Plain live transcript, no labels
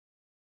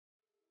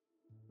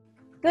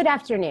Good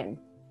afternoon.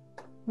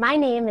 My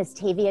name is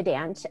Tavia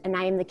Dant, and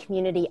I am the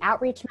Community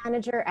Outreach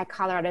Manager at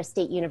Colorado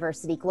State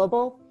University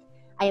Global.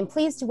 I am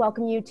pleased to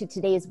welcome you to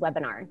today's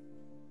webinar.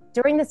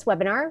 During this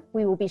webinar,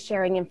 we will be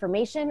sharing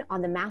information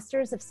on the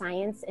Masters of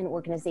Science in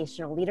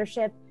Organizational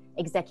Leadership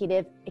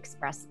Executive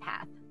Express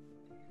Path.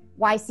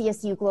 Why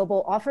CSU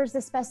Global offers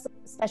this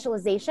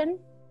specialization,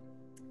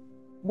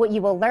 what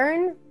you will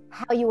learn,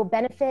 how you will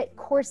benefit,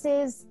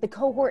 courses, the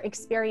cohort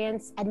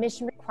experience,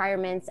 admission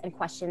requirements, and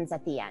questions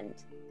at the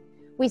end.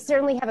 We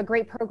certainly have a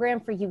great program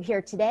for you here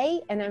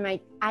today, and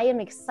I am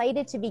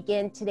excited to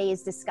begin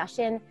today's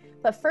discussion.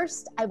 But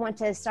first, I want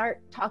to start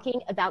talking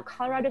about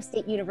Colorado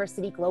State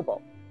University Global.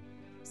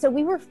 So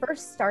we were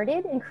first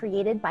started and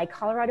created by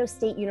Colorado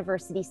State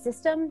University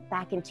System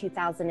back in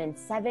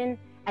 2007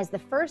 as the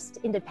first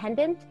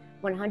independent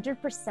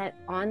 100%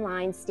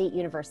 online state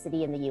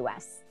university in the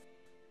US.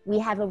 We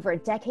have over a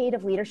decade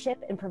of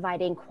leadership in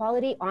providing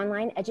quality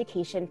online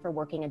education for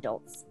working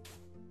adults.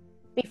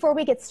 Before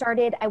we get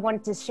started, I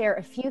wanted to share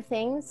a few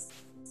things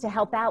to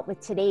help out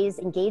with today's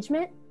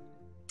engagement.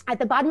 At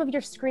the bottom of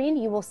your screen,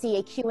 you will see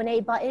a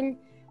Q&A button.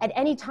 At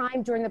any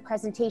time during the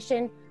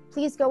presentation,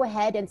 please go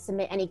ahead and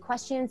submit any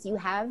questions you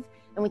have,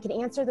 and we can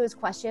answer those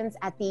questions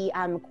at the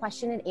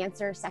question and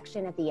answer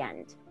section at the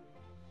end.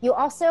 You'll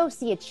also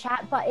see a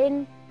chat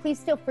button.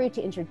 Please feel free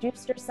to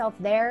introduce yourself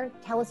there,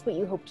 tell us what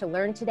you hope to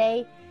learn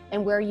today,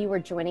 and where you are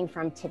joining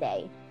from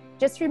today.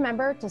 Just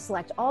remember to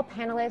select all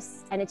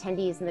panelists and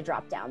attendees in the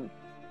dropdown.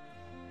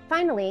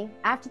 Finally,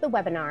 after the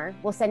webinar,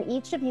 we'll send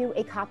each of you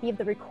a copy of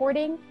the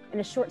recording and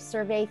a short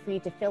survey for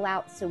you to fill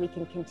out so we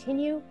can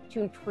continue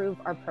to improve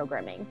our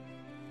programming.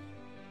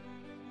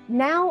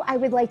 Now, I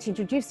would like to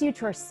introduce you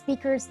to our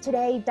speakers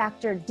today,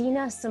 Dr.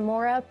 Dina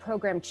Samora,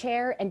 Program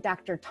Chair, and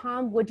Dr.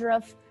 Tom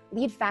Woodruff,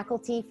 Lead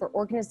Faculty for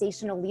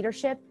Organizational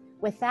Leadership.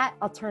 With that,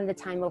 I'll turn the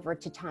time over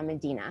to Tom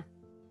and Dina.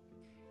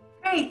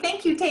 Great,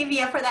 thank you,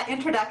 Tavia, for that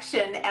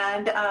introduction,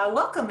 and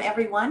welcome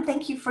everyone.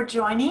 Thank you for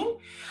joining.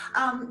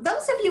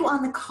 Those of you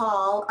on the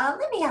call,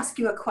 let me ask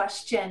you a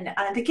question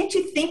to get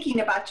you thinking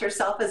about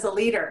yourself as a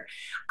leader.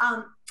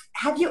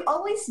 Have you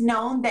always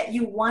known that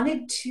you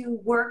wanted to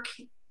work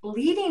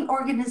leading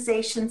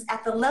organizations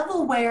at the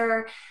level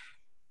where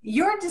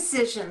your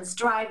decisions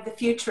drive the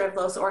future of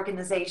those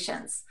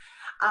organizations?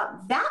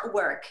 That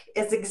work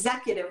is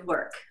executive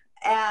work.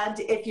 And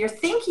if you're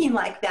thinking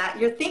like that,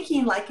 you're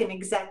thinking like an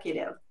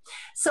executive.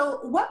 So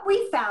what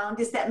we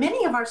found is that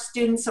many of our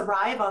students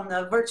arrive on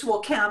the virtual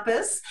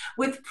campus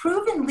with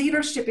proven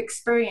leadership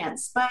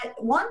experience, but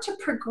want to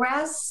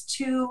progress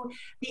to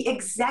the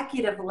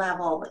executive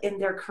level in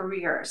their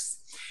careers.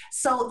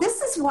 So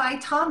this is why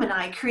Tom and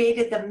I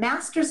created the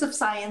Masters of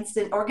Science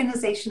in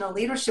Organizational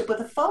Leadership with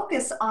a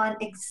focus on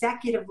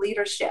executive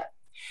leadership.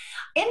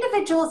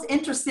 Individuals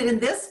interested in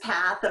this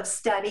path of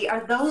study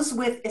are those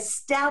with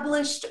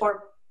established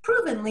or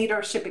proven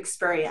leadership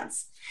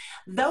experience.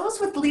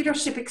 Those with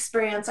leadership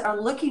experience are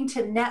looking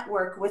to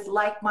network with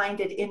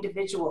like-minded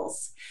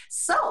individuals.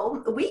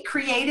 So we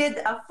created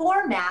a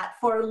format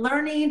for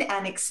learning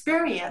and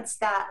experience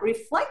that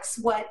reflects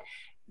what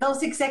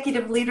those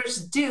executive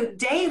leaders do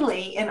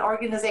daily in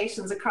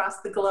organizations across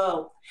the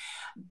globe.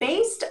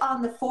 Based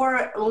on the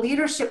 4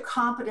 leadership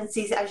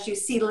competencies, as you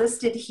see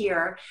listed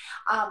here,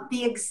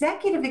 the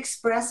Executive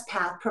Express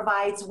Path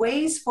provides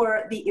ways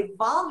for the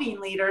evolving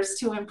leaders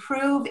to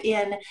improve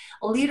in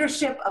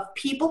leadership of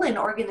people in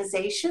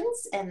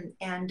organizations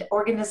and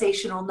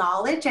organizational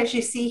knowledge, as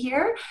you see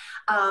here,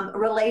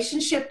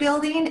 relationship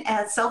building,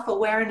 and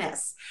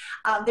self-awareness.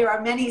 There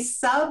are many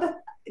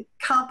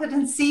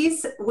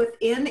competencies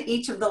within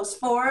each of those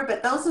 4,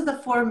 but those are the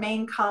 4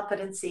 main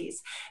competencies.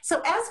 So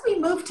as we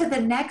move to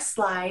the next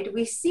slide,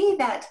 we see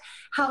that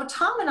how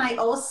Tom and I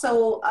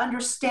also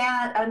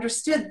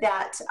understood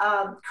that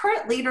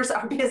current leaders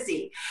are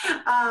busy.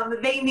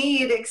 They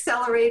need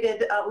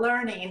accelerated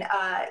learning,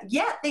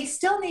 yet they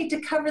still need to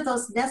cover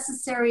those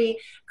necessary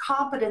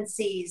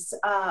competencies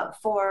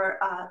for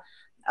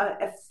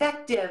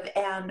effective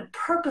and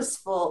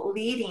purposeful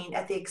leading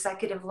at the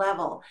executive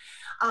level.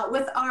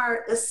 With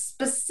our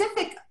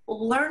specific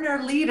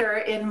learner leader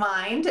in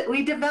mind,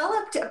 we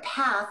developed a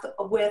path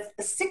with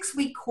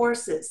 6-week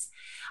courses.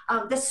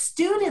 The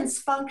students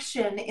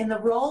function in the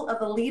role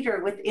of a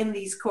leader within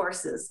these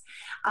courses.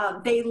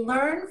 They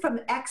learn from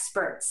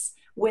experts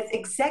with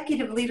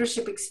executive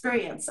leadership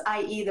experience,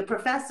 i.e. the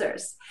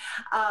professors.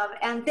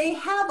 And they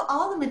have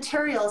all the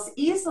materials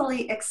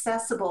easily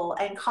accessible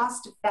and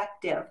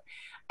cost-effective.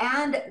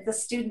 And the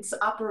students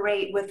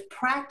operate with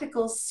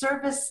practical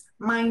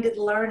service-minded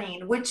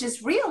learning, which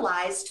is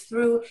realized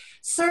through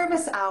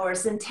service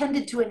hours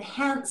intended to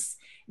enhance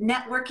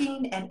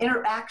networking and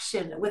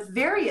interaction with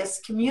various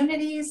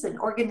communities and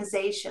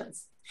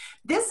organizations.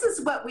 This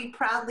is what we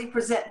proudly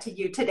present to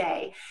you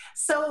today.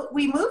 So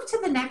we move to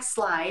the next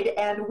slide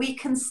and we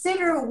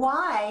consider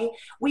why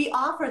we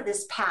offer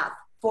this path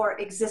for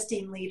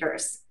existing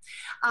leaders.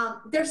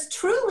 There's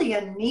truly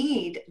a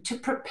need to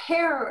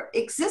prepare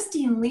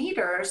existing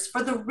leaders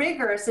for the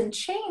rigors and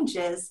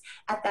changes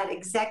at that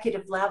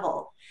executive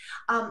level.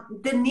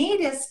 The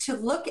need is to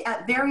look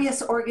at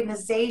various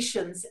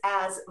organizations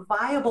as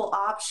viable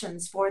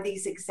options for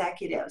these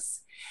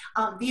executives.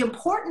 The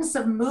importance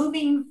of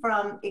moving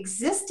from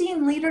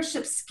existing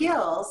leadership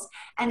skills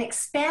and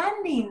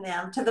expanding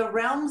them to the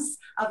realms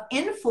of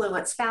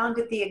influence found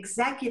at the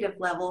executive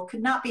level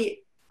could not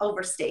be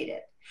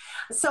overstated.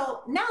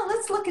 So now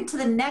let's look into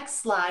the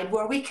next slide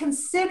where we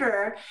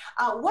consider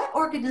what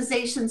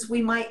organizations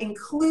we might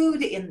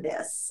include in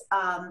this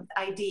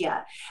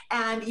idea.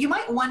 And you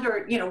might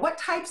wonder, what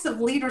types of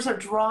leaders are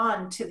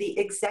drawn to the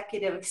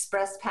Executive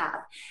Express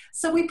Path?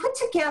 So we put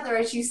together,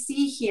 as you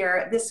see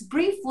here, this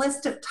brief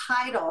list of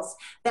titles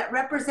that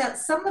represent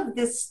some of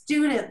the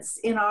students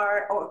in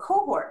our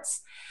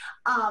cohorts.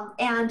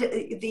 And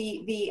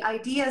the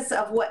ideas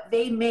of what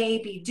they may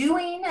be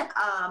doing.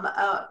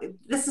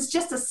 This is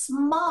just a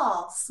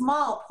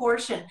small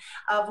portion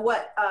of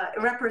what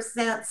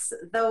represents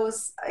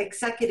those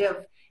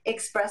Executive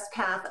Express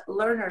Path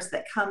learners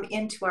that come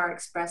into our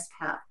Express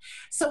Path.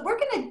 So we're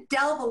going to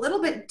delve a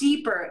little bit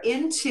deeper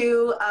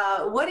into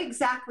what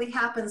exactly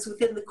happens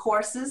within the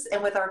courses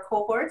and with our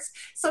cohorts.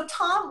 So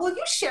Tom, will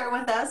you share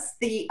with us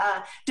the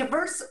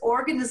diverse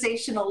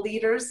organizational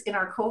leaders in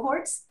our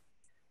cohorts?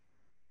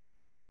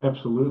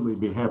 Absolutely,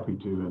 be happy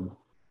to, and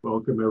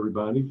welcome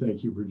everybody.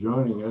 Thank you for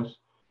joining us.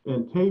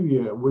 And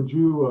Tavia, would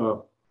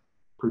you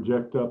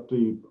project up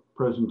the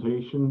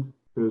presentation,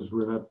 because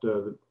we're not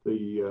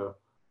the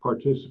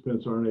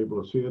participants aren't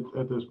able to see it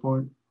at this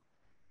point?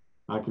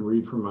 I can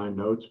read from my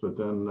notes, but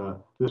then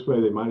this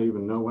way they might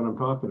even know what I'm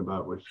talking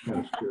about, which is kind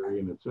of scary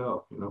in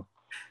itself,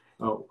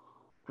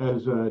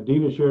 As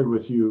Dina shared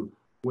with you,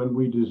 when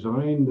we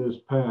designed this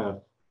path,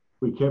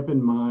 we kept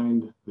in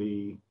mind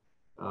the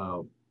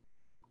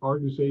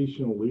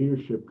organizational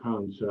leadership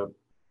concept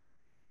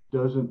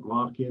doesn't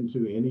lock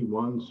into any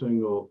one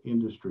single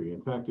industry.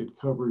 In fact, it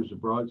covers the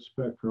broad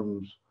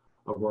spectrums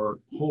of our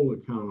whole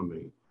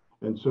economy.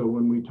 And so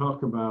when we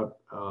talk about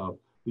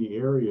the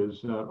areas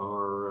that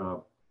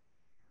are,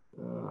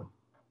 all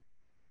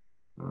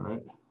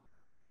right,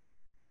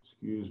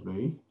 excuse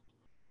me.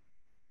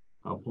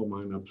 I'll pull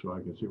mine up so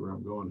I can see where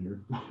I'm going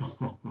here.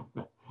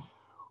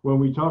 When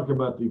we talk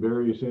about the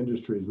various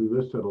industries, we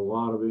listed a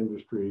lot of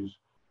industries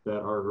that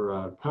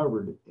are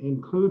covered,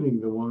 including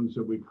the ones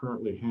that we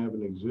currently have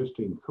in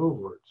existing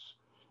cohorts.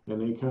 And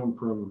they come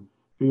from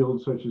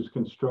fields such as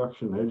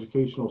construction,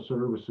 educational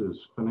services,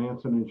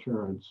 finance and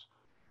insurance,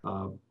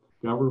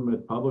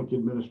 government, public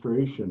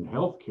administration,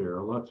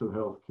 healthcare, lots of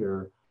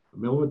healthcare,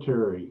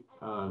 military,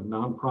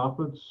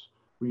 nonprofits,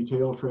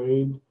 retail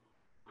trade,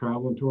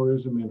 travel and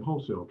tourism, and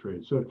wholesale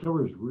trade. So it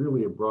covers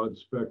really a broad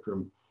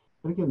spectrum.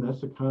 And again,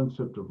 that's the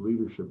concept of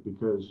leadership,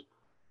 because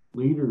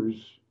leaders,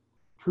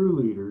 true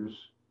leaders,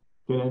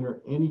 can enter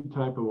any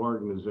type of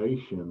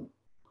organization.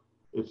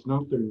 It's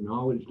not their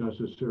knowledge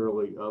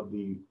necessarily of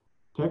the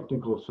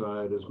technical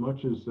side as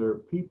much as their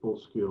people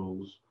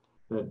skills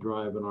that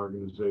drive an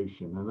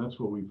organization. And that's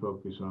what we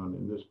focus on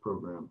in this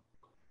program.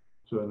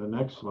 So in the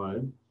next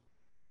slide,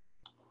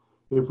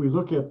 if we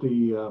look at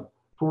the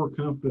 4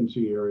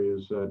 competency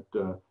areas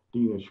that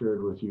Dina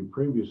shared with you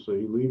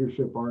previously: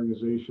 leadership,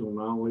 organizational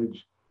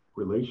knowledge,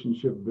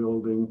 relationship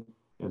building,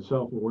 and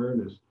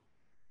self-awareness,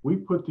 we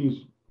put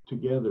these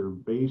together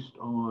based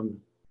on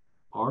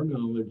our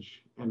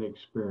knowledge and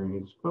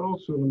experience, but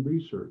also in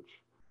research.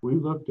 We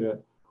looked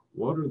at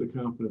what are the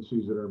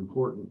competencies that are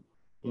important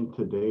in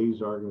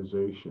today's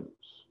organizations.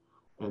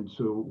 And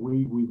so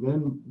we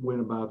then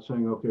went about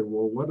saying, okay,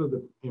 well, what are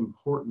the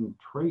important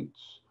traits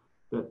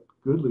that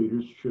good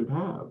leaders should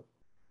have?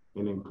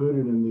 And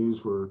included in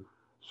these were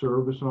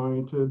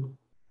service-oriented,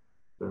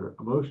 their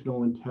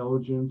emotional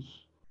intelligence,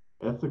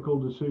 ethical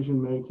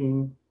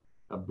decision-making,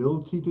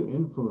 ability to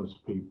influence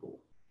people,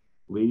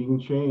 leading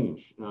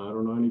change. Now, I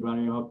don't know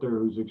anybody out there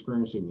who's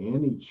experiencing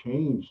any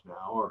change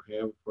now or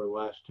have for the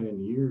last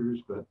 10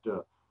 years, but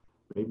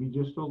maybe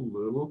just a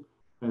little.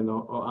 And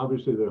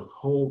obviously the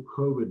whole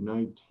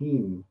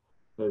COVID-19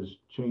 has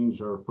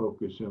changed our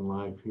focus in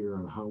life here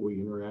on how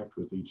we interact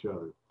with each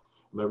other.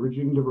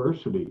 Leveraging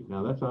diversity.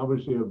 Now that's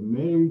obviously a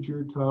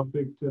major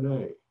topic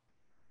today,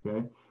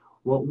 okay?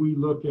 What we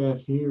look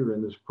at here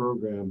in this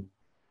program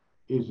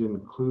is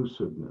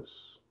inclusiveness.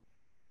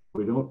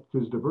 We don't,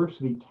 because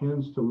diversity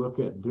tends to look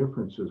at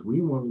differences.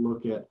 We want to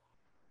look at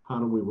how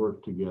do we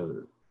work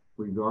together,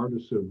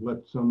 regardless of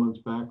what someone's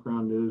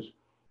background is,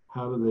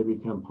 how do they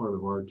become part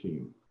of our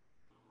team?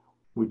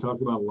 We talk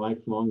about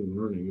lifelong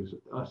learning as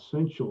an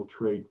essential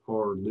trait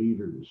for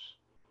leaders.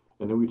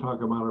 And then we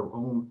talk about our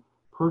own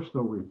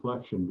personal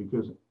reflection,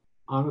 because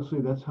honestly,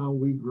 that's how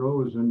we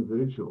grow as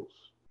individuals.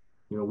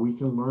 We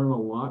can learn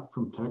a lot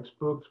from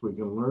textbooks, we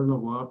can learn a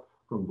lot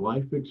from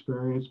life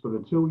experience, but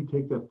until we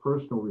take that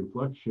personal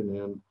reflection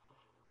in,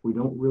 we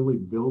don't really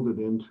build it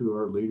into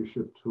our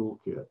leadership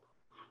toolkit.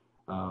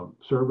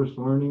 Service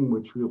learning,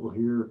 which we will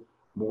hear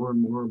more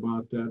and more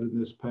about that in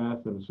this path,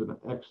 and it's an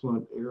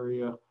excellent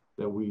area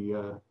that we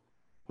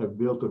have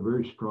built a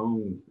very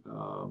strong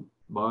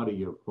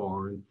body of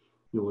for, and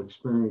you'll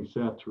experience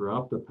that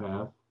throughout the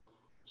path.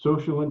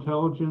 Social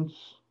intelligence,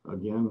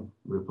 again,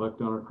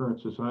 reflect on our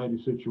current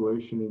society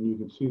situation, and you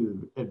can see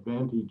the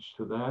advantage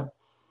to that.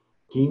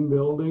 Team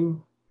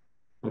building,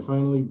 and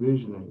finally,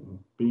 visioning,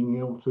 being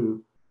able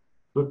to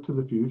look to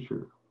the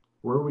future.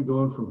 Where are we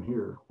going from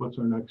here? What's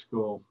our next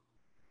goal?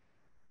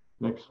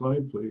 Next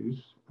slide, please.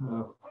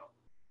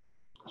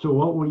 So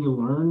what will you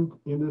learn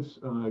in this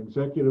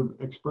Executive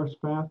Express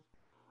Path?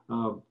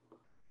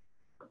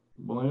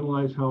 We'll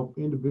analyze how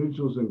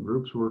individuals and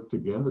groups work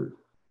together.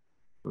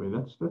 I mean,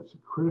 that's a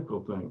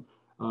critical thing.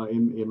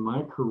 In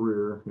my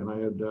career, and I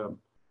had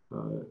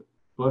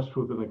blessed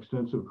with an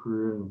extensive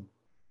career in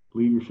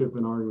leadership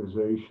in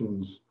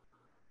organizations,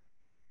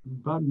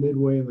 about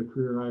midway in the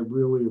career, I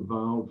really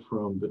evolved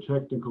from the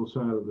technical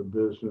side of the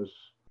business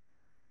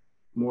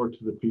more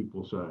to the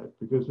people side,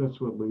 because that's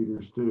what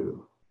leaders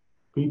do.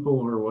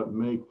 People are what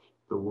make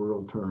the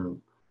world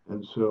turn.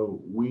 And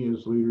so we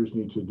as leaders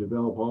need to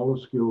develop all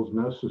the skills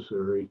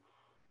necessary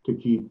to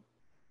keep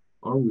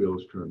our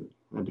wheels turning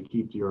and to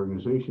keep the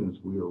organization's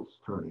wheels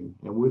turning,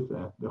 and with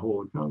that, the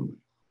whole economy.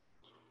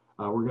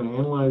 We're going to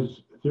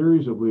analyze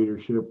theories of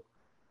leadership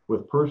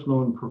with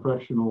personal and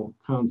professional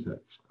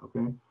context,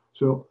 okay?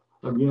 So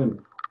again,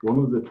 one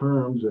of the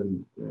terms,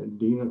 and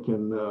Dina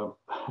can,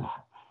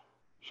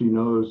 she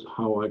knows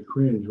how I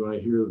cringe when I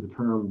hear the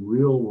term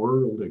real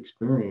world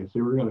experience.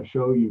 They were going to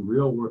show you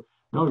real world.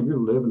 No, you're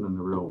living in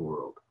the real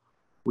world.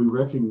 We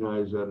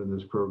recognize that in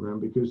this program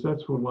because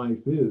that's what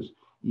life is.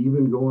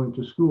 Even going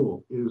to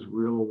school is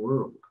real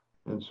world.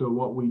 And so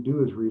what we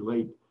do is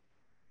relate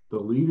the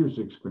leader's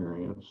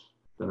experience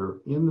that are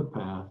in the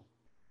path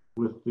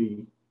with the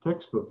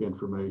textbook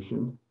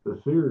information, the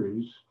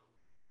theories,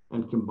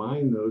 and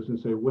combine those and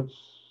say,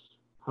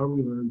 how do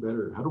we learn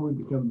better? How do we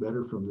become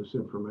better from this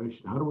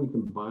information? How do we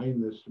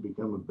combine this to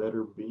become a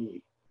better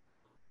me?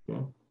 Okay.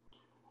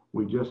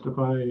 We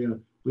justify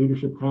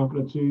leadership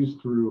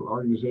competencies through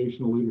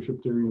organizational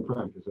leadership theory and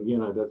practice.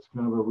 Again, that's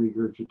kind of a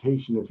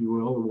regurgitation, if you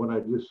will, of what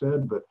I just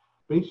said, but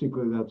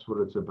basically that's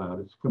what it's about.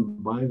 It's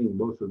combining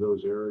both of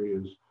those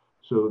areas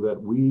so that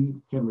we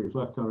can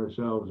reflect on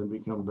ourselves and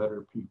become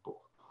better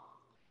people.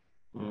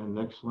 And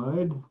next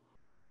slide.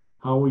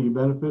 How will you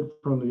benefit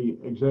from the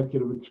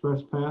Executive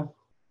Express Path?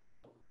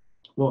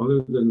 Well,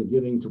 other than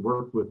getting to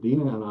work with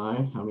Dina and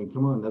I mean,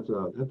 come on, that's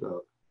a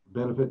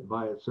benefit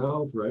by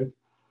itself, right?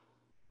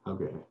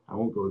 Okay, I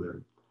won't go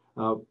there.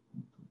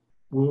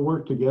 We'll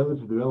work together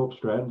to develop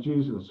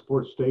strategies and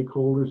support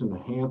stakeholders and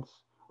enhance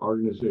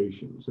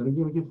organizations. And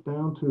again, it gets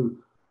down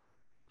to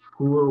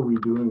who are we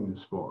doing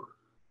this for?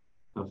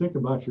 Now think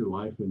about your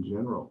life in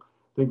general.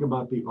 Think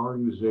about the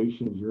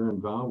organizations you're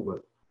involved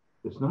with.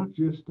 It's not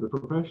just the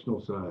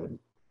professional side.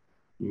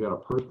 You got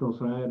a personal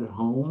side at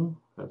home.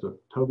 That's a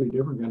totally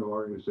different kind of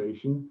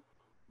organization.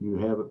 You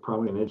have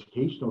probably an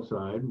educational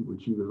side,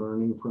 which you're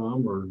learning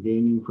from or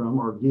gaining from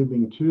or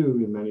giving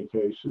to in many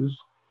cases.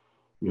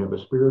 You have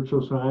a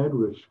spiritual side,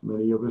 which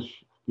many of us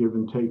give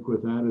and take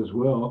with that as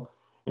well.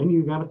 And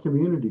you got a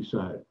community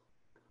side.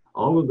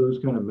 All of those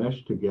kind of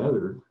mesh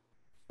together,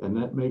 and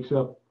that makes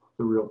up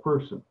the real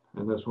person.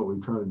 And that's what we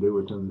try to do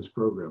within this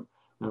program.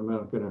 Now, I'm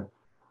not going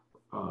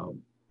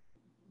to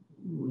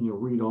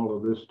read all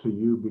of this to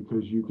you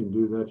because you can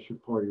do that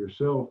for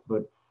yourself,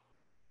 but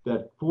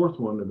that fourth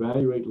one,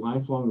 evaluate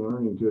lifelong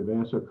learning to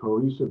advance a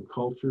cohesive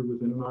culture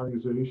within an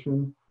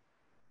organization,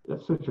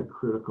 that's such a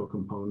critical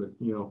component.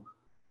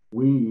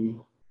 We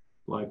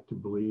like to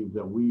believe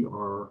that we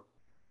are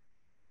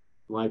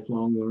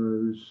lifelong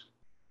learners,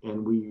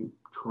 and we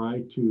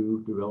try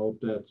to develop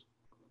that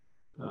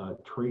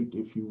trait,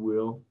 if you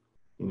will,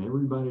 in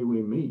everybody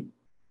we meet.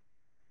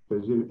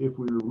 Because if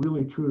we were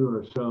really true to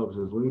ourselves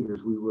as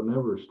leaders, we will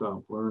never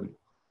stop learning.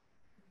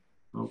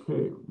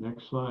 Okay,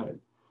 next slide.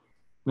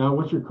 Now,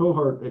 what's your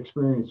cohort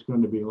experience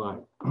going to be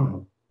like?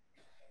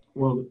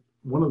 Well,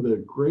 one of the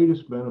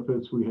greatest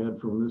benefits we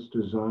had from this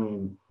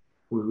design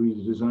was we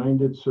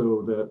designed it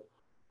so that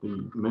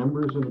the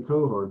members in the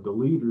cohort, the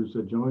leaders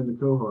that join the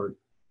cohort,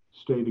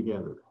 stay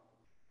together.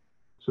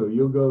 So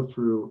you'll go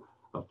through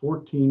a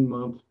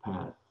 14-month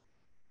path,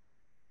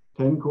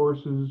 10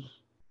 courses,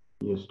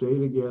 you stay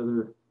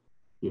together,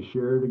 you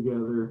share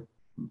together.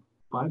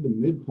 By the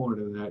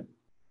midpoint of that,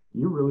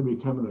 you really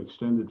become an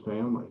extended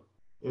family.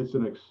 It's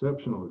an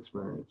exceptional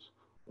experience.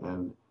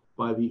 And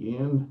by the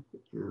end,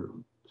 you're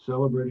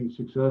celebrating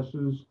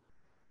successes,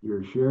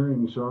 you're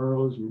sharing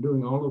sorrows, you're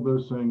doing all of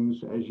those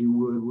things as you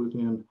would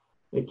within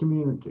a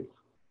community.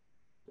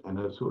 And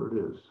that's what it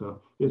is.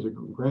 So it's a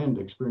grand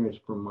experience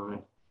from my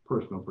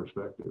personal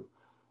perspective.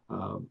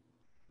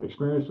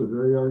 Experience with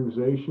various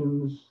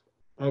organizations,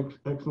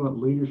 excellent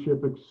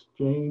leadership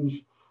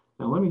exchange.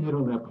 Now let me hit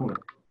on that point,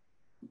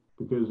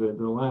 because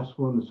the last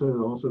one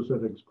also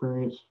said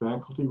experienced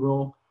faculty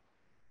role.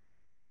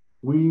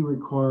 We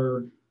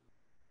require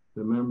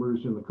the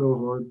members in the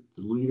cohort,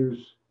 the leaders,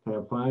 to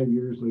have 5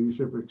 years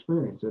leadership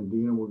experience. And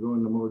Dina will go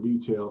into more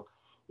detail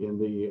in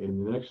the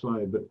next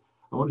slide, but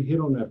I want to hit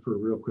on that for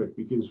real quick,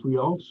 because we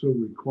also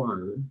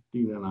require,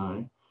 Dina and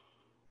I,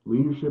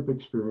 leadership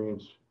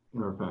experience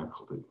in our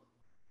faculty.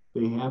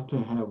 They have to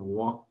have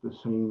walked the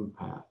same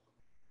path.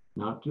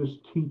 not just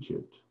teach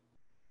it,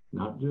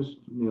 not just,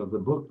 the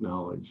book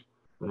knowledge,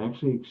 but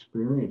actually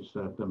experience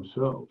that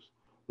themselves.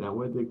 That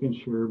way they can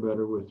share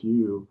better with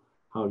you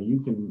how you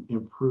can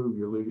improve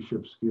your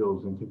leadership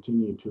skills and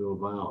continue to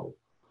evolve.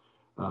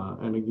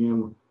 And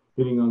again,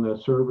 hitting on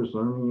that service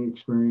learning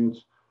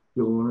experience,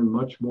 you'll learn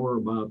much more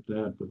about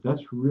that, but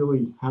that's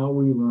really how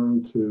we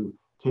learn to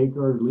take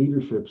our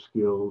leadership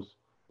skills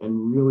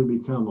and really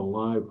become a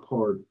live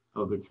part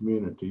of the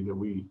community that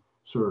we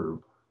serve.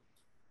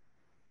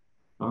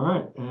 All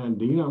right, and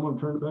Dina, I'm going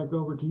to turn it back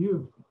over to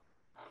you.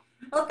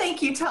 Well,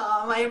 thank you,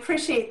 Tom. I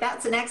appreciate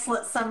that's an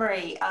excellent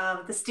summary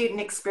of the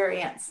student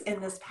experience in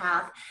this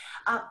path.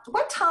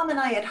 What Tom and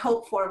I had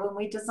hoped for when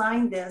we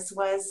designed this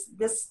was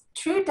this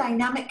true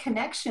dynamic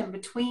connection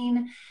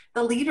between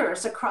the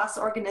leaders across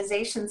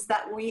organizations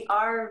that we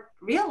are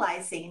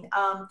realizing.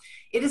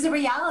 It is a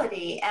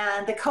reality,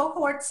 and the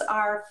cohorts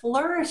are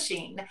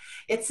flourishing.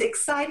 It's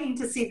exciting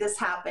to see this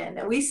happen.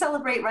 We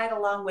celebrate right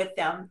along with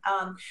them.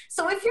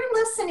 So if you're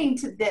listening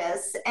to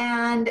this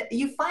and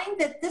you find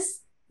that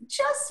this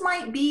just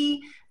might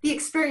be the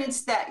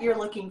experience that you're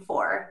looking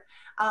for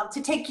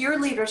to take your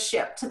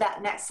leadership to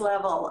that next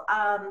level.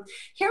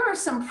 Here are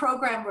some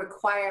program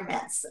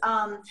requirements.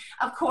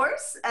 Of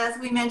course, as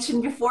we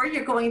mentioned before,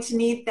 you're going to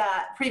need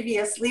that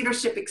previous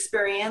leadership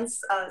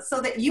experience so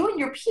that you and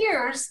your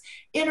peers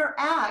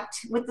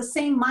interact with the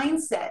same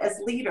mindset as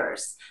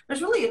leaders.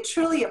 There's really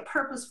truly a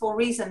purposeful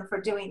reason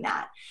for doing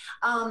that.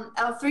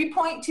 A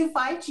 3.25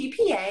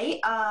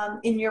 GPA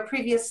in your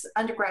previous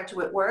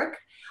undergraduate work,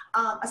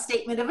 a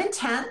statement of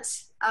intent,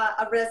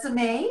 a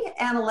resume,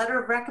 and a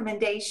letter of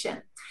recommendation.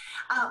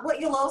 What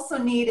you'll also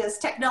need is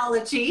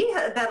technology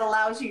that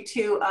allows you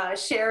to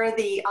share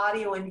the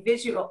audio and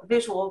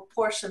visual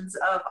portions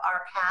of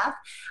our path,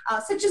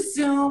 such as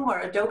Zoom or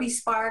Adobe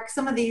Spark,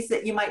 some of these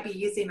that you might be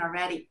using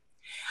already.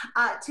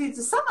 To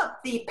sum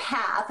up the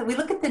path, we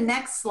look at the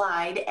next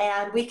slide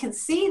and we can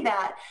see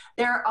that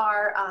there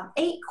are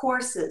 8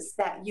 courses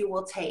that you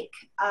will take,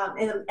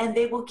 and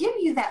they will give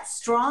you that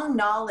strong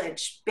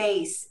knowledge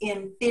base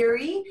in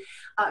theory,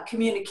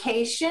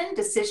 communication,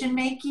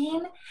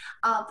 decision-making,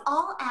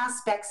 all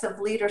aspects of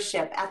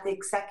leadership at the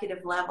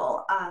executive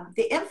level.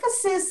 The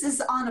emphasis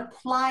is on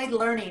applied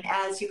learning,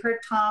 as you heard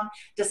Tom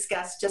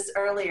discuss just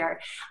earlier.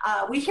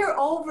 We hear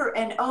over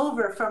and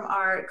over from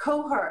our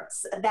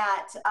cohorts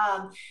that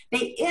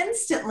they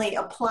instantly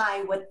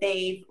apply what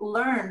they've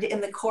learned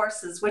in the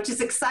courses, which is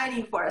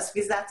exciting for us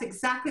because that's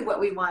exactly what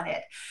we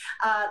wanted.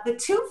 The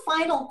 2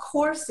 final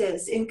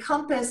courses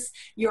encompass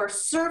your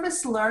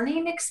service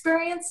learning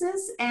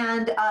experiences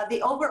and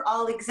the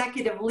overall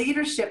executive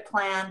leadership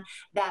plan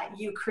that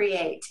you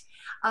create.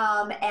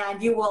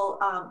 And you will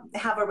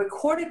have a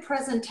recorded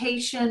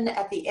presentation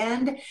at the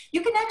end.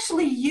 You can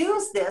actually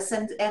use this,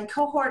 and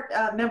cohort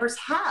members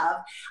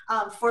have,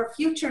 for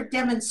future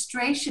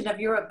demonstration of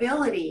your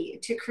ability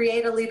to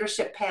create a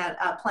leadership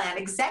plan,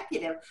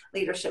 executive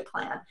leadership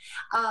plan.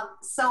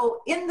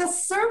 So in the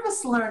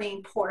service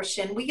learning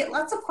portion, we get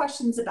lots of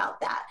questions about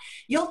that.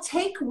 You'll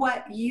take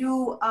what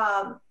you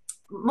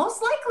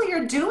most likely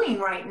you're doing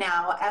right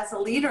now as a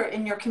leader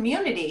in your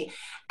community.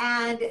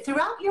 And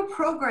throughout your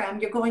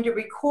program, you're going to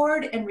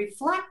record and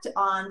reflect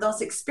on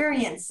those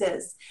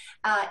experiences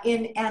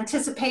in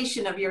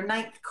anticipation of your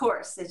 9th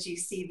course, as you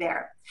see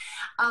there.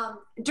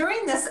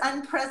 During this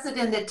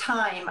unprecedented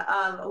time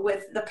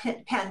with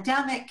the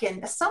pandemic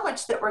and so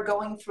much that we're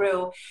going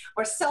through,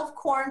 we're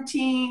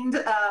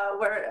self-quarantined,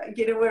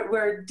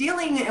 we're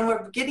dealing and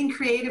we're getting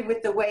creative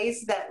with the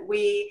ways that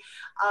we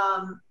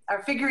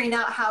are figuring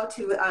out how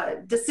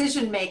to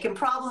decision make and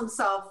problem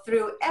solve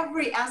through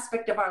every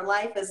aspect of our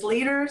life as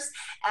leaders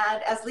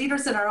and as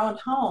leaders in our own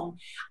home.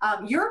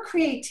 Your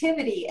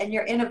creativity and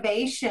your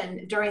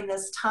innovation during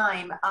this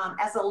time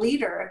as a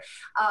leader,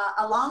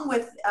 along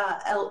with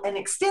an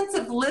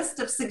extensive list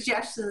of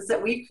suggestions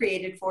that we've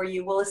created for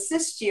you, will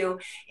assist you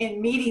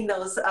in meeting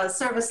those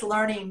service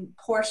learning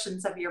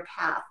portions of your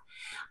path.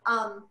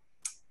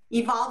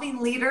 Evolving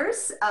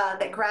leaders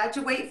that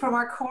graduate from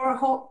our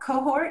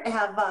cohort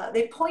have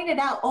they pointed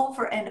out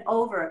over and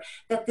over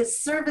that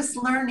this service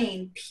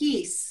learning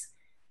piece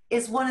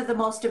is one of the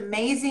most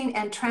amazing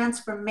and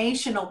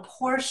transformational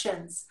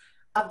portions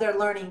of their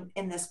learning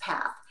in this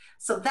path.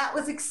 So that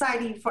was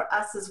exciting for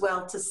us as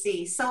well to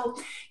see. So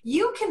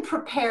you can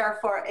prepare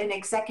for an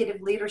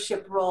executive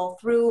leadership role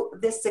through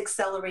this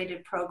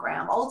accelerated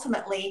program,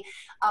 ultimately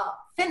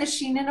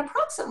finishing in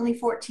approximately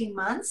 14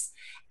 months.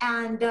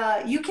 And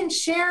you can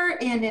share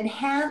in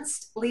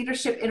enhanced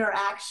leadership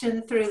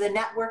interaction through the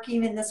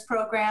networking in this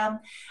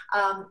program.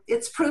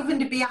 It's proven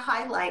to be a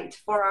highlight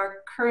for our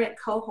current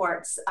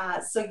cohorts.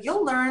 So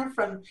you'll learn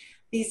from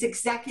these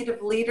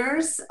executive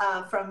leaders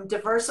from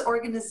diverse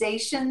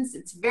organizations.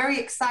 It's very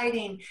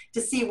exciting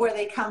to see where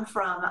they come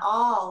from,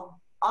 all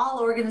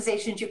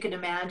organizations you can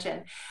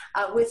imagine,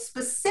 with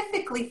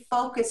specifically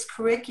focused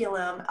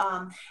curriculum,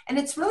 and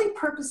it's really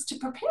purposed to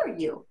prepare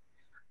you.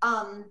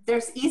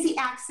 There's easy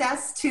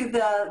access to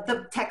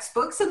the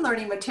textbooks and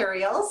learning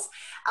materials,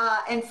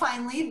 and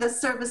finally, the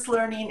service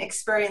learning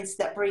experience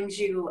that brings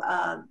you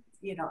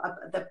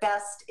the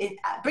best. It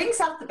brings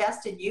out the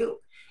best in you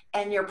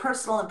and your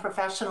personal and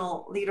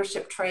professional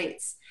leadership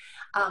traits.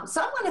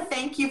 So I want to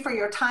thank you for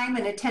your time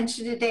and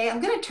attention today.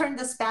 I'm going to turn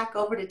this back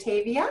over to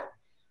Tavia.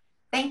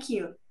 Thank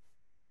you.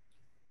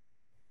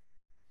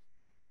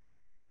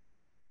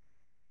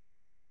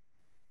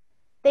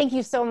 Thank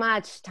you so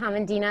much, Tom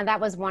and Dina. That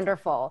was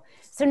wonderful.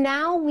 So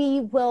now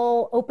we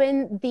will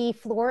open the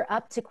floor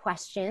up to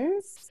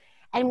questions.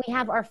 And we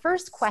have our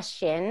first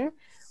question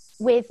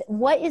with,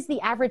 what is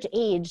the average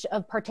age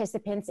of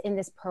participants in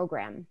this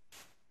program?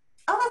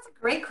 Oh, that's a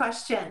great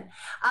question.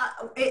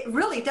 It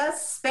really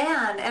does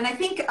span. And I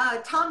think,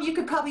 Tom, you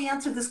could probably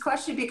answer this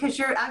question because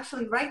you're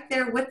actually right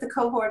there with the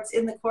cohorts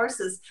in the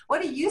courses.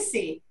 What do you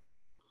see?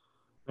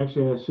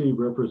 Actually, I see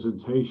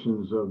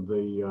representations of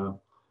the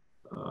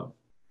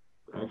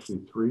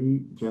actually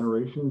 3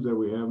 generations that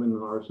we have in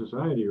our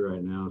society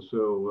right now.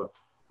 So,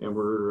 and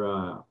we're,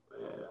 I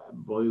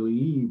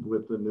believe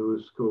with the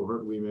newest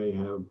cohort, we may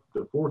have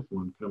the 4th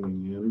one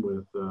coming in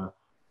with,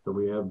 so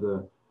we have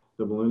the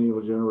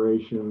millennial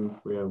generation,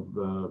 we have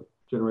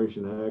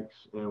Generation X,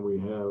 and we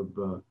have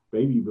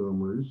baby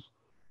boomers,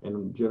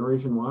 and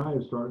Generation Y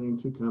is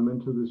starting to come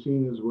into the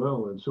scene as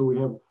well. And so we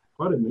have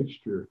quite a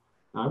mixture.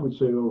 I would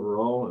say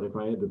overall, if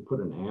I had to put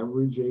an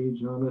average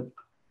age on it,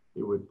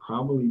 it would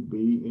probably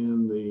be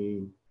in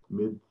the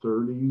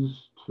mid-30s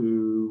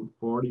to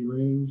 40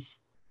 range,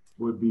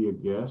 would be a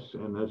guess,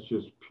 and that's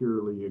just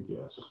purely a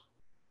guess.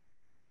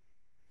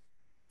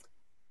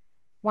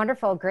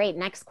 Wonderful, great.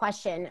 Next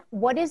question.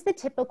 What is the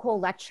typical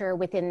lecture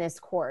within this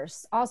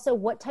course? Also,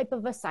 what type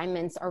of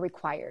assignments are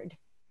required?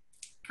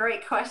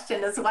 Great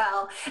question as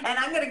well. And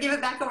I'm going to give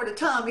it back over to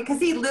Tom because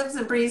he lives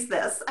and breathes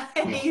this.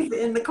 He's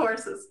in the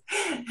courses.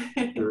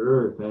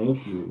 Sure,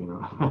 thank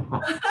you.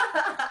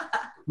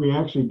 We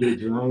actually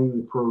designed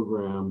the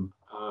program,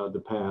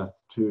 the path,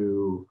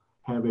 to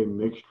have a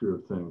mixture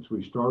of things.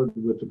 We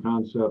started with the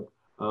concept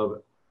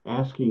of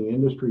asking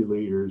industry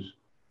leaders,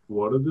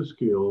 what are the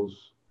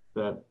skills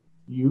that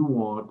you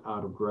want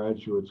out of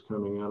graduates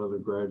coming out of the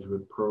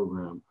graduate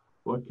program?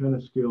 What kind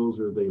of skills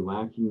are they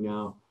lacking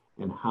now,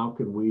 and how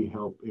can we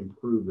help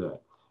improve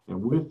that?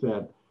 And with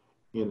that,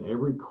 in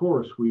every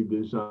course, we've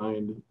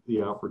designed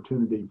the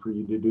opportunity for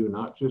you to do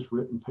not just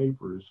written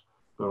papers,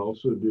 but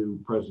also do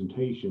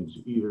presentations,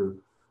 either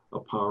a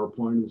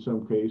PowerPoint in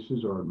some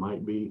cases, or it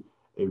might be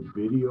a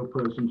video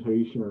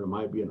presentation, or it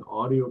might be an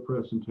audio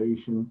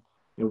presentation.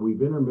 And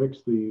we've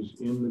intermixed these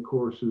in the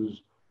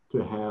courses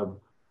to have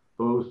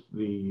both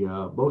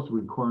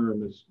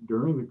requirements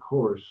during the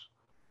course.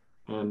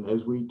 And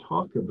as we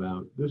talk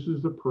about, this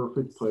is the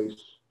perfect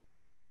place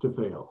to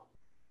fail.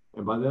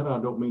 And by that, I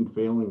don't mean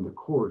failing the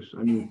course.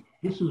 I mean,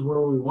 this is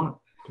where we want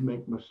to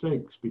make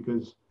mistakes,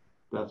 because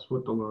that's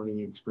what the learning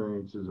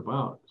experience is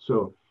about.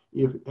 So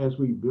as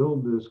we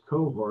build this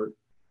cohort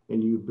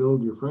and you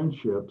build your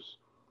friendships,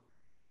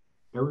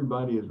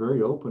 everybody is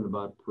very open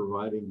about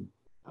providing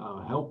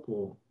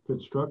helpful,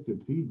 constructive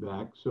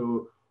feedback.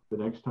 So the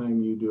next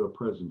time you do a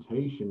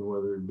presentation,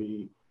 whether it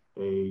be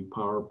a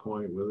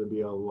PowerPoint, whether it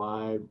be a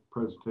live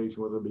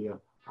presentation, whether it be an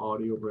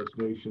audio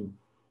presentation,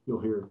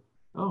 you'll hear,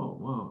 oh,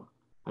 wow,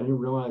 I didn't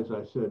realize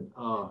I said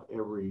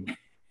every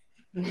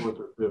 4th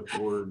or 5th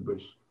word,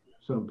 which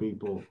some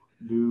people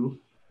do.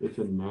 It's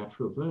a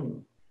natural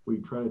thing. We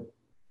try to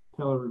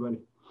tell everybody,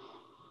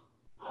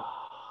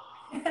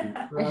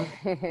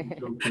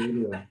 it's okay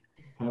to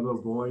have a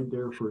void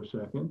there for a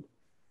second,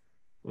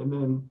 and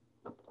then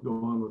go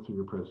on with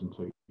your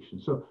presentation.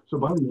 So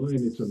bottom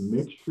line, it's a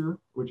mixture,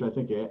 which I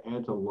think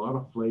adds a lot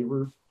of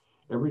flavor.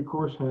 Every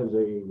course has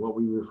what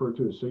we refer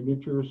to as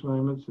signature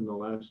assignments in the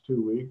last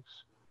 2 weeks.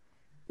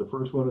 The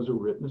first one is a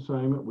written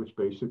assignment, which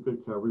basically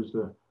covers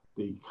the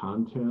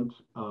content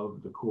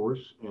of the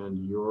course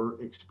and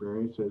your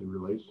experience as it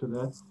relates to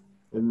that.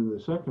 And then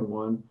the second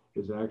one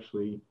is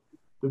actually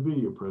the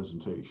video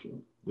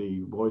presentation,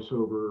 the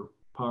voiceover,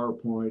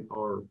 PowerPoint,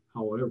 or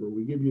however.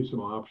 We give you some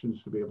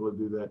options to be able to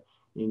do that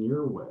in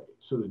your way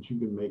so that you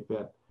can make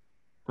that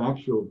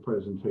factual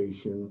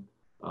presentation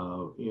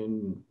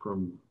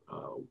from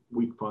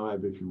week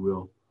 5, if you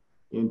will,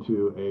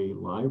 into a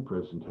live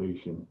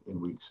presentation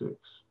in week 6.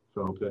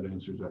 So I hope that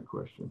answers that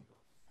question.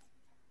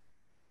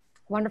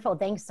 Wonderful.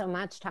 Thanks so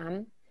much,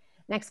 Tom.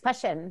 Next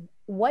question.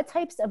 What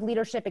types of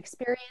leadership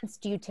experience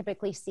do you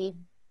typically see?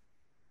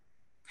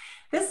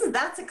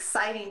 That's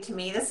exciting to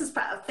me.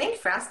 Thanks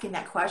for asking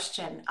that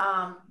question.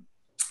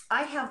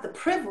 I have the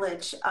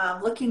privilege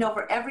of looking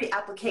over every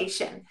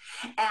application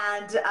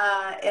and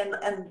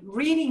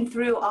reading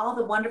through all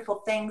the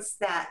wonderful things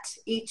that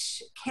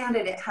each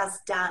candidate has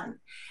done.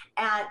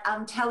 And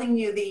I'm telling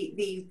you,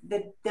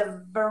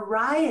 the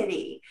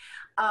variety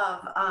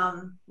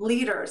of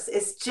leaders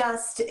is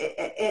just,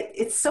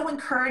 it's so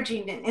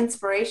encouraging and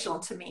inspirational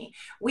to me.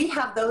 We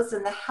have those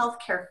in the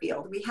healthcare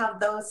field. We have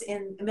those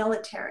in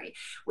military.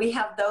 We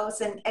have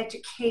those in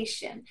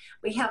education.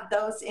 We have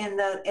those in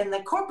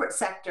the corporate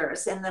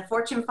sectors, in the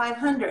Fortune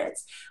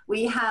 500s.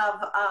 We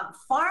have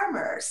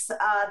farmers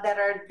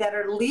that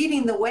are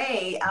leading the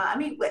way. I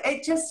mean,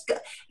 it just,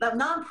 the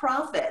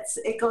nonprofits,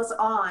 it goes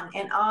on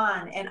and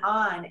on and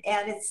on.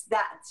 And it's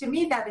that, to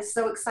me, that is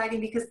so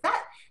exciting, because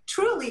that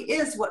truly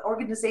is what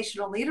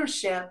organizational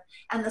leadership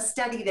and the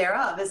study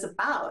thereof is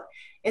about.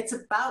 It's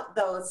about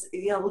those,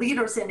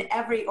 leaders in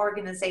every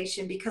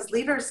organization, because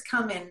leaders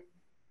come in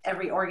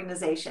every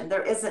organization.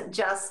 There isn't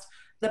just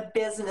the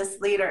business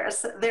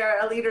leaders. There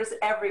are leaders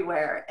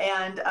everywhere,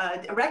 and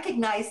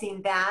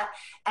recognizing that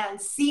and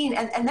seeing,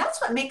 and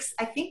that's what makes,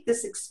 I think,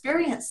 this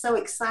experience so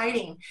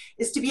exciting,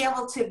 is to be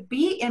able to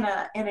be in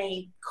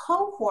a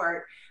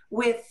cohort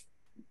with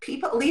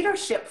people,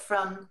 leadership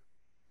from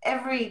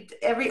every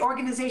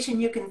organization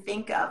you can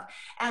think of.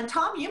 And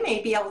Tom, you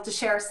may be able to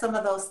share some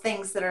of those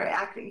things that are,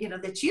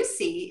 that you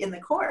see in the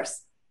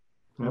course.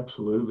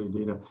 Absolutely,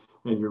 Dina.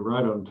 And you're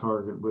right on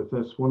target with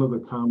this. One of the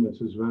comments,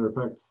 as a matter of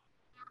fact,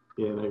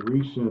 in a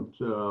recent,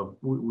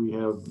 we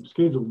have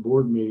scheduled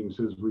board meetings,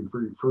 as we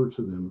refer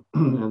to them,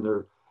 and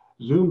they're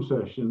Zoom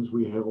sessions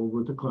we hold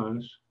with the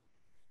class,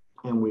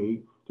 and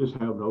we just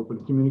have an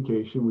open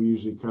communication. We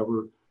usually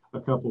cover a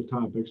couple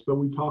topics, but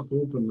we talk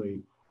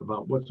openly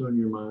about what's on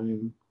your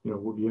mind.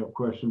 If you have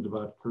questions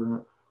about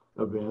current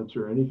events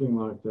or anything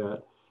like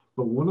that.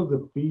 But one of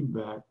the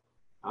feedback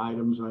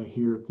items I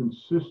hear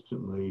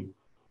consistently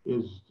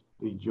is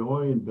the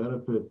joy and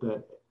benefit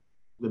that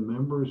the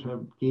members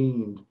have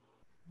gained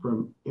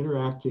from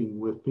interacting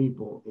with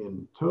people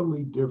in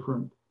totally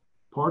different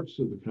parts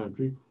of the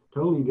country,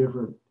 totally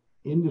different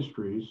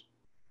industries,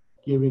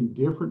 giving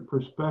different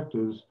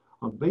perspectives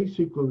on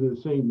basically the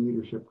same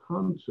leadership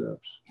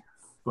concepts,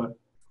 but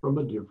from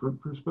a different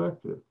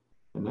perspective.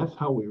 And that's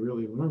how we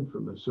really learn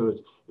from this. So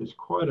it's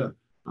quite a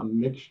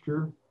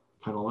mixture,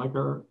 kind of like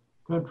our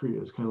country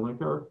is, kind of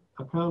like our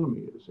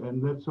economy is.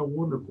 And that's a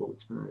wonderful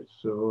experience.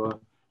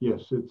 So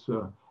yes, it's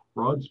a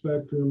broad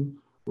spectrum,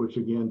 which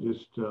again,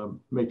 just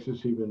makes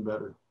us even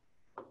better.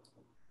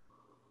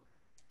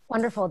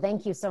 Wonderful,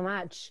 thank you so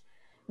much.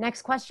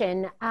 Next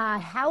question,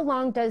 how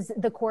long does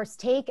the course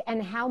take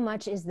and how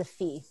much is the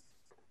fee?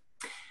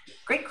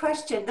 Great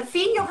question. The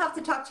fee you'll have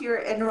to talk to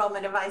your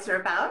enrollment advisor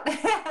about,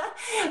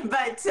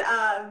 but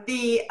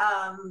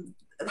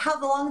how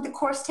long the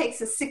course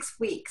takes is 6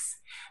 weeks.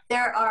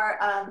 There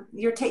are,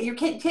 you're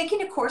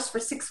taking a course for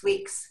 6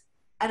 weeks,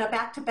 and a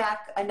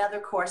back-to-back another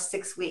course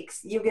 6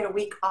 weeks. You get a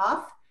week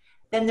off,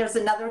 then there's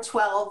another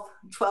 12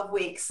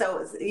 weeks.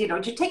 So,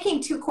 you're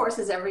taking 2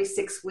 courses every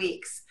 6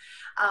 weeks.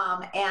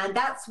 And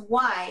that's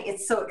why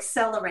it's so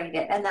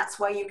accelerated, and that's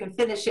why you can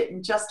finish it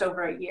in just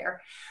over a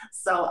year.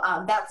 So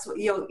that's,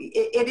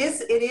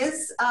 it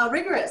is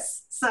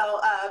rigorous. So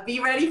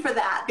be ready for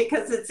that,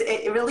 because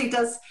it really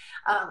does,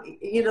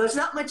 there's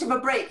not much of a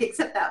break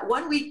except that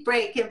 1 week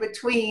break in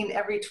between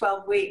every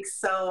 12 weeks.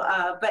 So,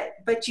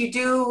 but you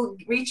do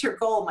reach your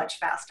goal much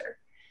faster.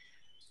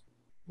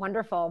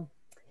 Wonderful.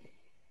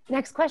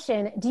 Next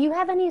question, do you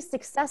have any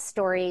success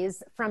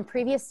stories from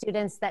previous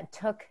students that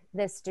took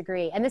this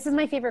degree? And this is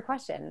my favorite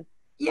question.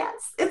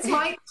 Yes, it's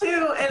mine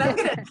too. And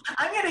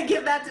I'm gonna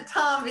give that to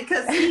Tom,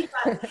 because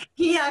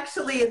he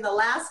actually, in the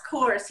last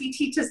course, he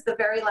teaches the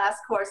very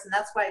last course, and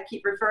that's why I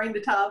keep referring to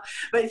Tom.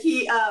 But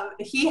he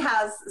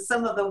has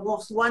some of the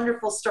most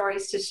wonderful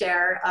stories to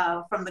share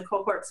from the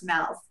cohort's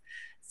mouth.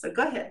 So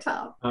go ahead,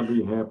 Tom. I'd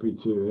be happy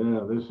to.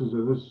 Yeah, this is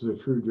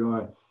a true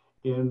joy.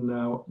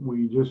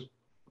 We just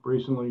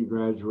recently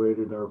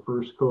graduated our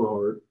first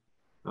cohort.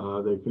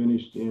 They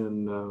finished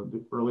in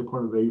the early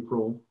part of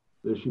April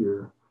this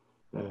year,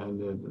 and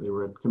they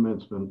were at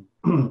commencement.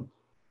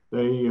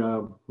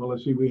 Well,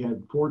 let's see, we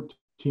had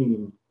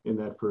 14 in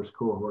that first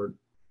cohort.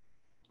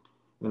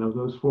 And of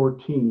those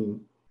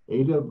 14,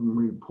 8 of them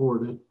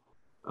reported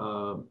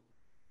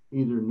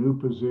either new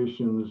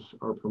positions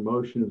or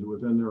promotions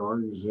within their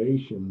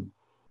organization.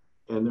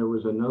 And there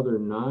was another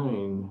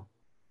 9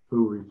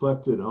 who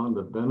reflected on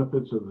the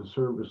benefits of the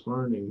service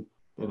learning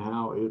and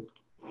how it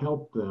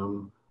helped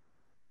them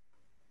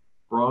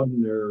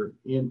broaden their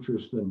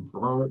interest and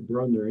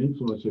broaden their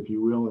influence, if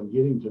you will, in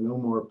getting to know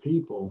more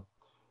people.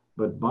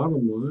 But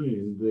bottom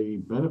line, the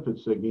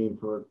benefits they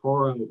gained for it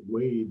far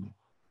outweighed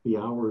the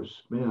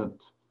hours spent.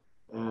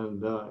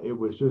 And it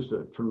was just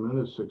a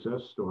tremendous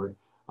success story.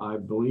 I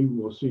believe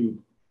we'll see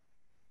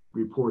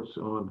reports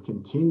on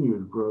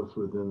continued growth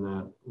within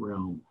that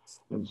realm.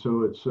 And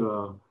so it's,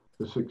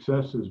 the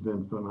success has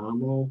been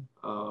phenomenal,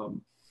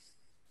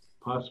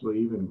 possibly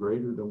even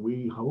greater than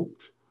we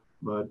hoped,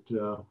 but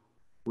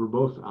we're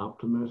both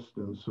optimists,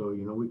 and so,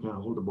 we kind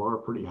of hold the bar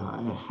pretty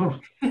high.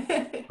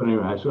 But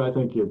anyway, so I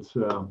think it's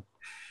an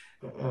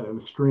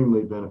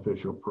extremely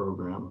beneficial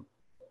program.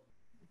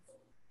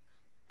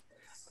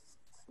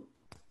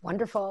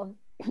 Wonderful.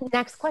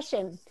 Next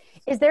question.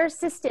 Is there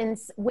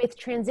assistance with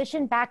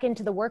transition back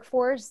into the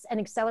workforce and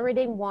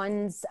accelerating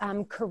one's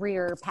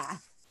career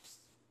path?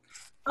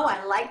 Oh,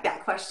 I like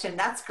that question.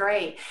 That's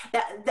great.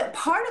 That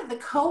part of the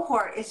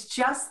cohort is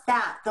just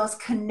that, those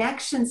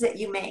connections that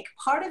you make.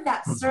 Part of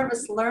that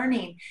service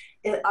learning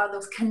are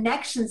those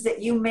connections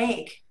that you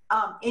make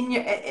in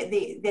your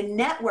the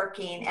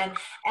networking,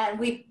 and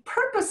we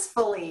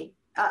purposefully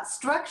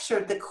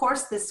structured the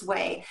course this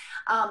way.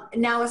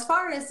 Now, as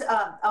far as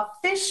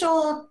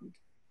official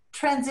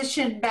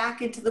transition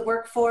back into the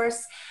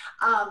workforce,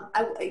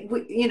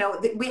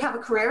 we have a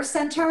career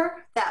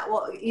center that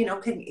will,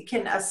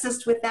 can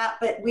assist with that.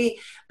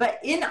 But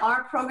in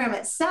our program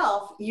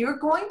itself, you're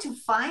going to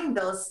find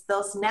those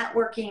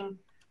networking.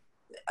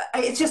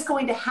 It's just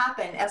going to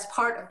happen as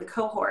part of the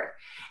cohort,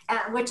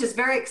 which is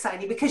very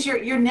exciting because you're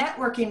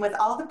networking with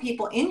all the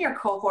people in your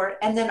cohort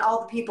and then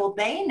all the people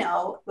they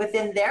know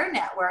within their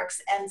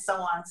networks, and so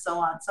on,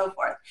 so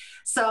forth.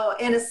 So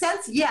in a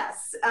sense,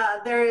 yes,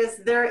 there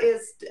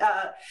is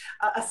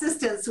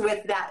assistance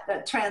with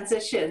that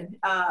transition,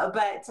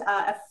 but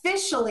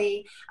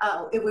officially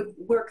it would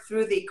work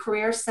through the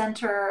Career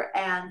Center,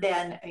 and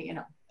then,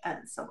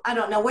 and so I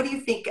don't know. What do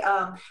you think?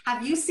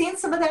 Have you seen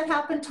some of that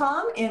happen,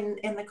 Tom, in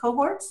the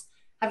cohorts?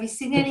 Have you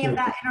seen any of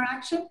that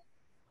interaction?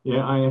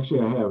 Yeah, I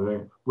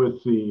have.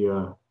 With the,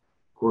 of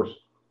course,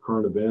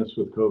 current events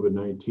with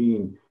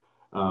COVID-19,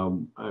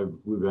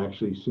 we've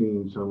actually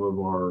seen some of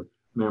our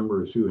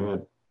members who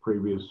had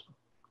previous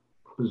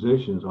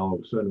positions, all of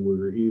a sudden we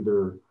were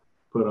either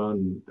put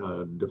on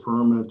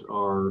deferment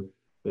or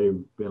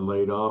they've been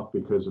laid off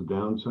because of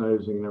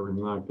downsizing and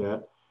everything like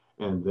that,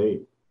 and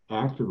they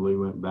actively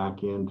went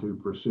back in to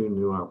pursue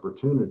new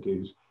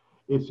opportunities.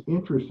 It's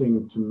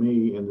interesting to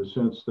me in the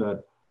sense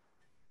that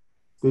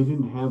they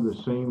didn't have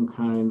the same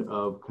kind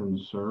of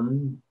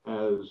concern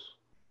as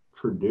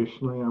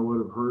traditionally I would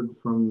have heard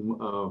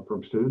from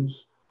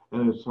students,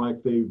 and it's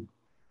like they've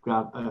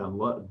got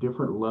a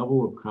different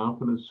level of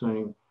confidence,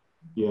 saying,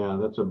 "Yeah,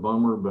 that's a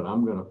bummer, but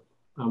I'm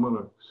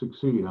gonna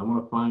succeed. I'm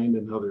gonna find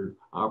another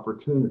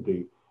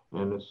opportunity,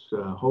 and it's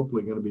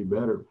hopefully going to be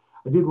better."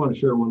 I did want to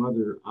share one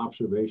other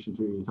observation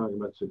too. You're talking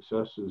about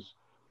successes.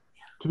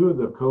 Two of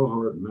the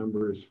cohort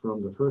members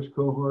from the first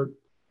cohort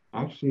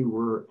actually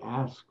were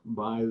asked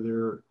by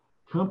their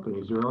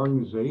companies, their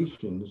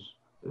organizations,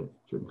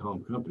 shouldn't call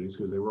them companies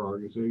because they were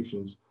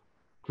organizations,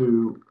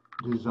 to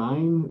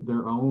design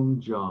their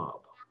own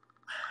job.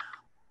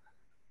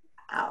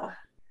 Wow.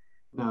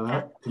 Now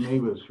that to me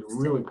was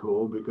really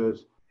cool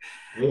because,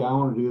 hey, I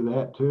want to do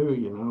that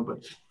too,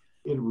 but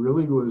it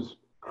really was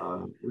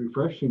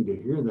refreshing to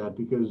hear that,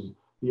 because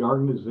the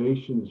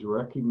organizations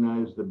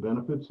recognize the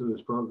benefits of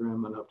this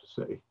program enough to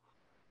say,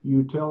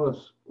 you tell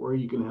us where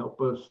you can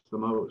help us the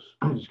most.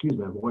 Excuse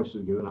me, my voice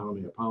is good. I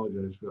only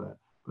apologize for that.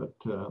 But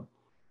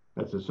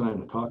that's a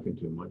sign of talking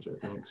too much,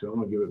 I think. So I'm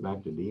going to give it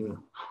back to Dina.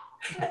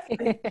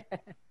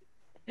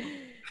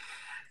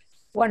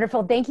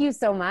 Wonderful. Thank you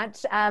so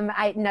much.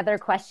 Another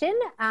question.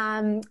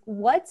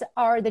 What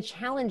are the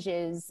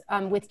challenges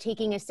with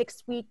taking a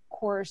 6-week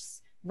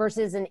course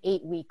versus an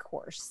 8-week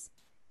course?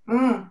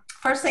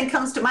 First thing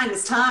comes to mind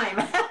is time.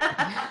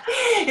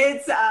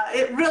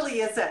 It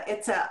really is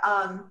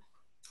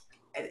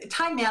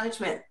time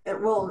management. It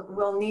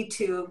will need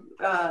to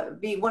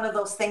be one of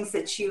those things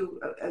that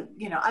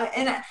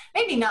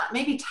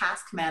maybe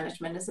task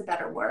management is a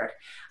better word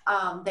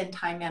than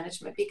time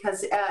management,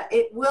 because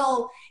it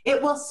will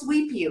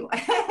sweep you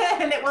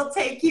and it will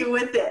take you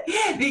with it,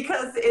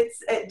 because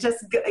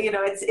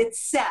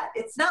it's set.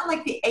 It's not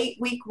like the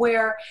 8-week,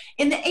 where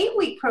in the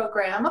 8-week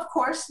program, of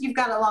course, you've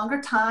got a longer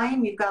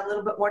time, you've got a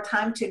little bit more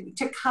time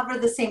to cover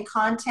the same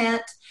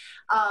content.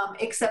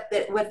 Except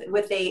that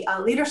with a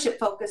leadership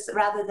focus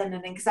rather than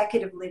an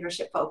executive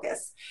leadership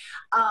focus.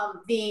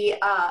 The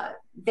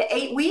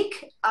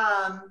 8-week,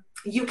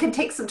 you can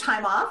take some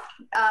time off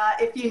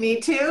if you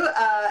need to,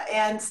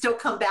 and still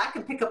come back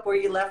and pick up where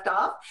you left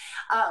off.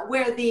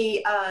 Where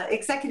the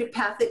executive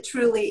path, it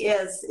truly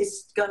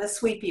is going to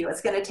sweep you.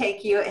 It's going to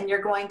take you, and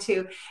you're going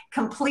to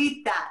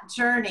complete that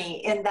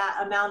journey in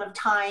that amount of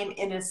time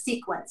in a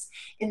sequence.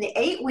 In the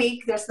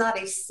 8-week, there's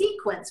not a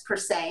sequence per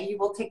se. You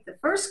will take the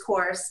first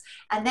course,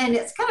 and then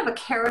it's kind of a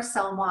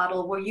carousel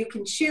model where you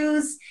can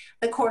choose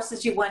the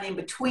courses you want in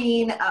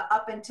between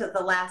up into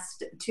the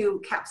last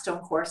 2 capstone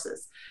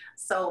courses.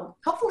 So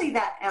hopefully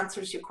that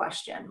answers your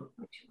question.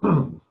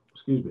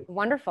 Excuse me.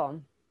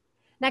 Wonderful.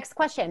 Next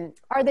question.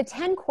 Are the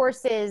 10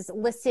 courses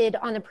listed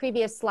on the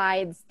previous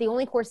slides the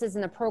only courses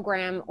in the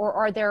program, or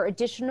are there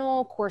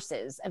additional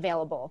courses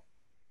available?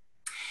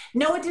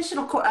 No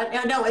additional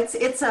no,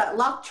 it's a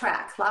lock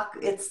track,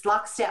 it's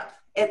lockstep.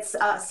 Its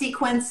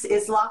sequence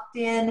is locked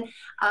in,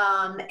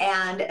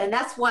 and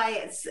that's why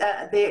it's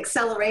the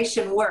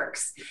acceleration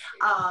works,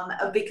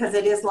 because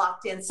it is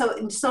locked in.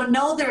 So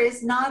no, there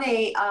is not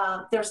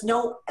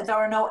there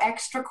are no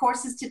extra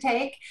courses to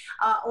take,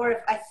 or if,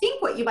 I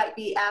think what you might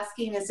be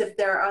asking is if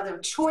there are other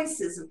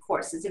choices of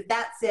courses. If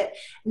that's it,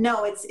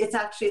 no, it's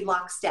actually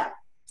lockstep.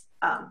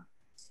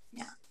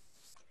 Yeah.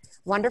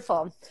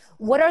 Wonderful.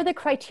 What are the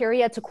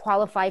criteria to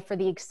qualify for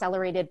the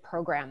accelerated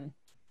program?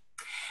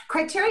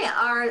 Criteria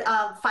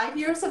are 5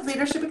 years of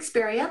leadership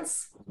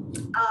experience,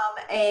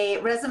 a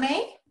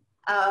resume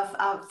of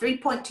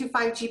 3.25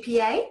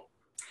 GPA,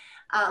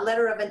 a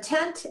letter of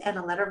intent, and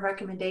a letter of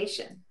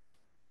recommendation.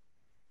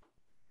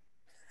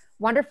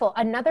 Wonderful.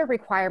 Another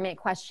requirement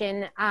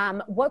question,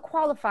 what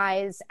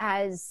qualifies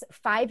as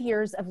 5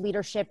 years of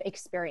leadership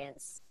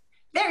experience?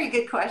 Very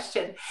good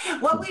question.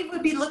 What we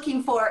would be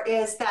looking for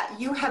is that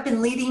you have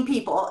been leading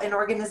people in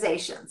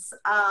organizations,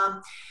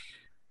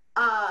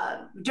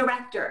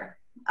 director,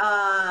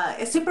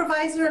 a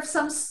supervisor of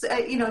some,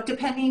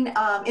 depending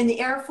in the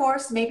Air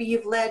Force, maybe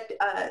you've led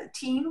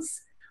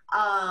teams.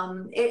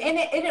 And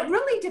it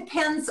really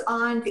depends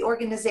on the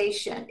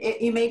organization.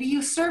 Maybe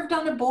you served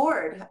on a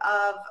board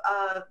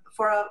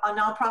for a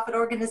nonprofit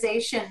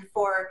organization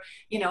for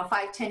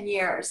 5-10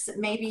 years.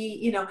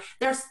 Maybe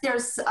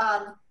there's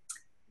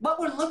what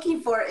we're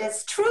looking for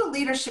is true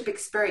leadership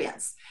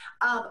experience.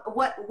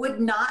 What would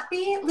not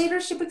be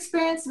leadership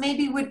experience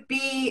maybe would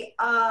be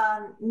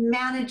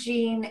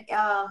managing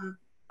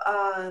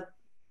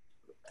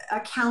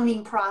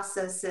accounting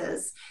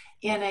processes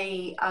in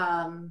a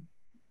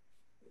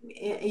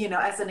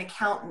as an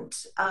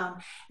accountant.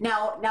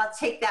 Now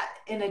take that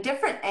in a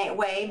different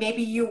way.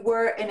 Maybe you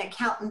were an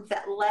accountant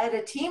that led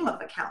a team of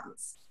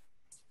accountants.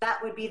 That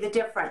would be the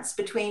difference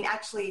between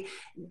actually,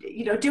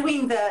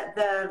 doing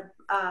the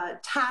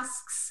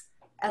tasks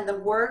and the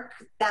work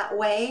that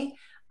way,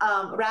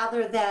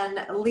 rather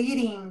than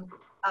leading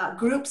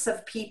groups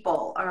of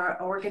people or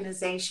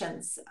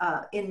organizations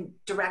in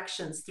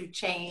directions through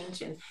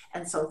change and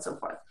so on and so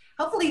forth.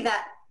 Hopefully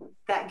that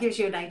gives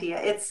you an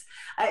idea.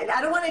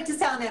 I don't want it to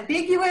sound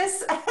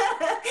ambiguous,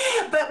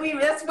 but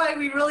that's why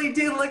we really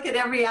do look at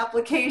every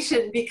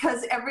application,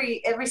 because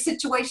every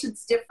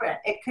situation's different.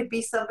 It could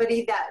be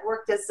somebody that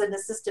worked as an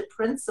assistant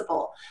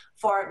principal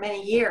for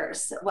many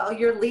years while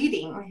you're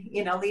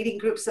leading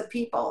groups of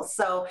people.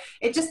 So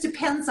it just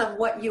depends on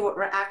what you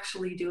were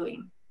actually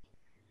doing.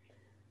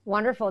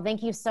 Wonderful.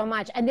 Thank you so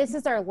much. And this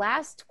is our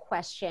last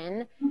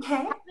question. Okay.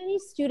 How many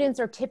students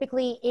are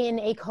typically in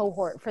a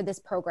cohort for this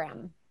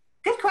program?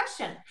 Good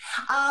question.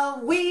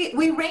 We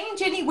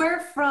range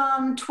anywhere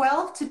from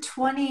 12 to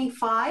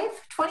 25.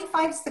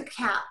 25 is the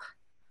cap.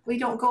 We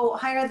don't go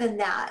higher than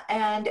that.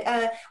 And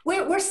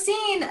we're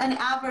seeing an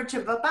average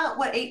of about,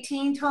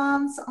 18,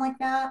 Tom? Something like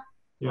that?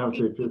 Yeah, I would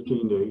say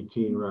 15 to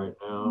 18 right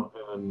now.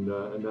 And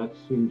that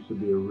seems to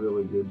be a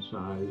really good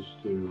size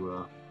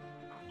to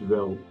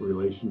develop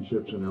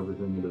relationships and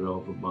everything, and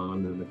develop a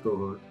bond in the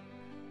cohort.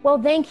 Well,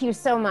 thank you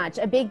so much.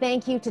 A big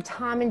thank you to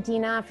Tom and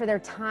Dina for their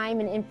time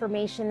and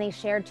information they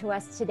shared to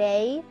us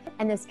today.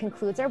 And this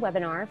concludes our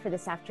webinar for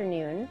this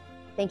afternoon.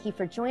 Thank you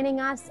for joining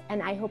us,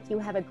 and I hope you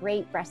have a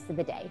great rest of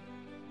the day.